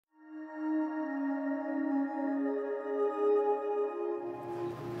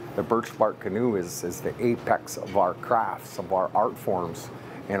The birchbark canoe is the apex of our crafts, of our art forms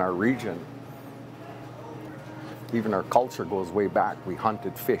in our region. Even our culture goes way back. We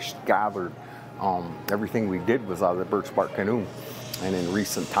hunted, fished, gathered. Everything we did was out of the birchbark canoe. And in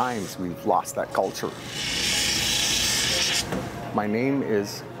recent times, we've lost that culture. My name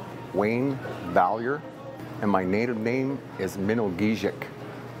is Wayne Valliere, and my native name is Minogijik,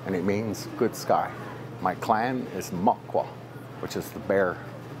 and it means good sky. My clan is Mukwa, which is the bear.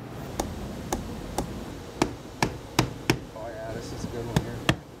 Oh yeah, this is a good one here.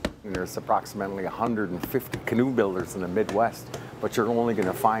 And there's approximately 150 canoe builders in the Midwest, but you're only going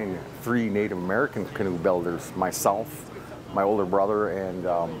to find 3 Native American canoe builders, myself, my older brother, and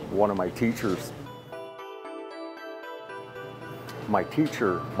one of my teachers. My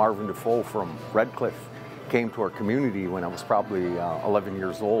teacher, Marvin Defoe from Red Cliff, came to our community when I was probably 11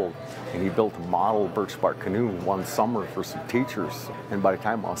 years old, and he built a model birchbark canoe one summer for some teachers. And by the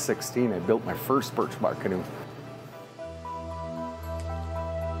time I was 16, I built my first birchbark canoe.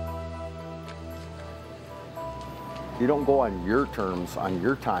 You don't go on your terms, on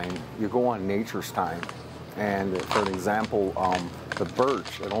your time, you go on nature's time. And for an example, the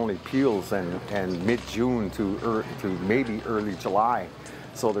birch, it only peels in mid-June to maybe early July.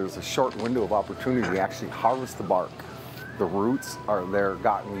 So there's a short window of opportunity to actually harvest the bark. The roots they're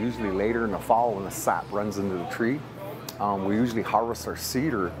gotten usually later in the fall when the sap runs into the tree. We usually harvest our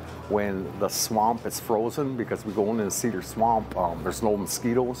cedar when the swamp is frozen, because we go into the cedar swamp, there's no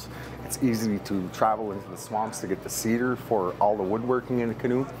mosquitoes. It's easy to travel into the swamps to get the cedar for all the woodworking in the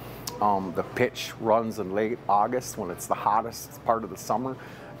canoe. The pitch runs in late August when it's the hottest part of the summer,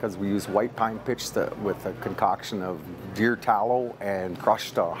 because we use white pine pitch with a concoction of deer tallow and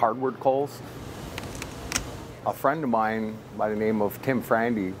crushed hardwood coals. A friend of mine by the name of Tim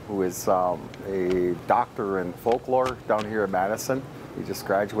Frandy, who is a doctor in folklore down here in Madison, he just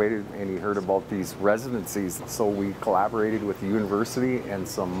graduated and he heard about these residencies. So we collaborated with the university and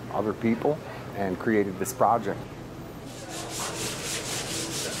some other people and created this project.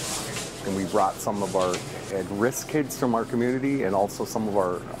 And we brought some of our at-risk kids from our community, and also some of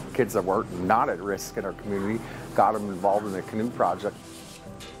our kids that were not at risk in our community, got them involved in the canoe project.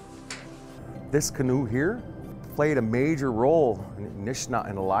 This canoe here played a major role in Nishna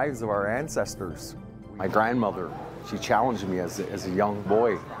in the lives of our ancestors. My grandmother, she challenged me as a young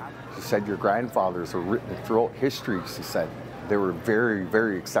boy. She said, your grandfathers are written throughout history, she said. They were very,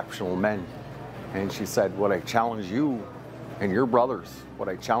 very exceptional men. And she said, what I challenge you and your brothers, what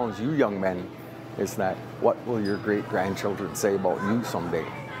I challenge you young men, is that what will your great-grandchildren say about you someday?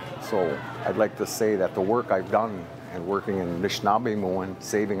 So I'd like to say that the work I've done, and working in Anishinaabe,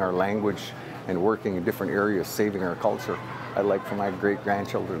 saving our language, and working in different areas, saving our culture, I'd like for my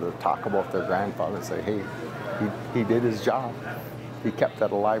great-grandchildren to talk about their grandfather and say, hey, he did his job. He kept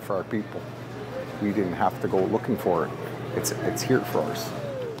that alive for our people. We didn't have to go looking for it. It's here for us.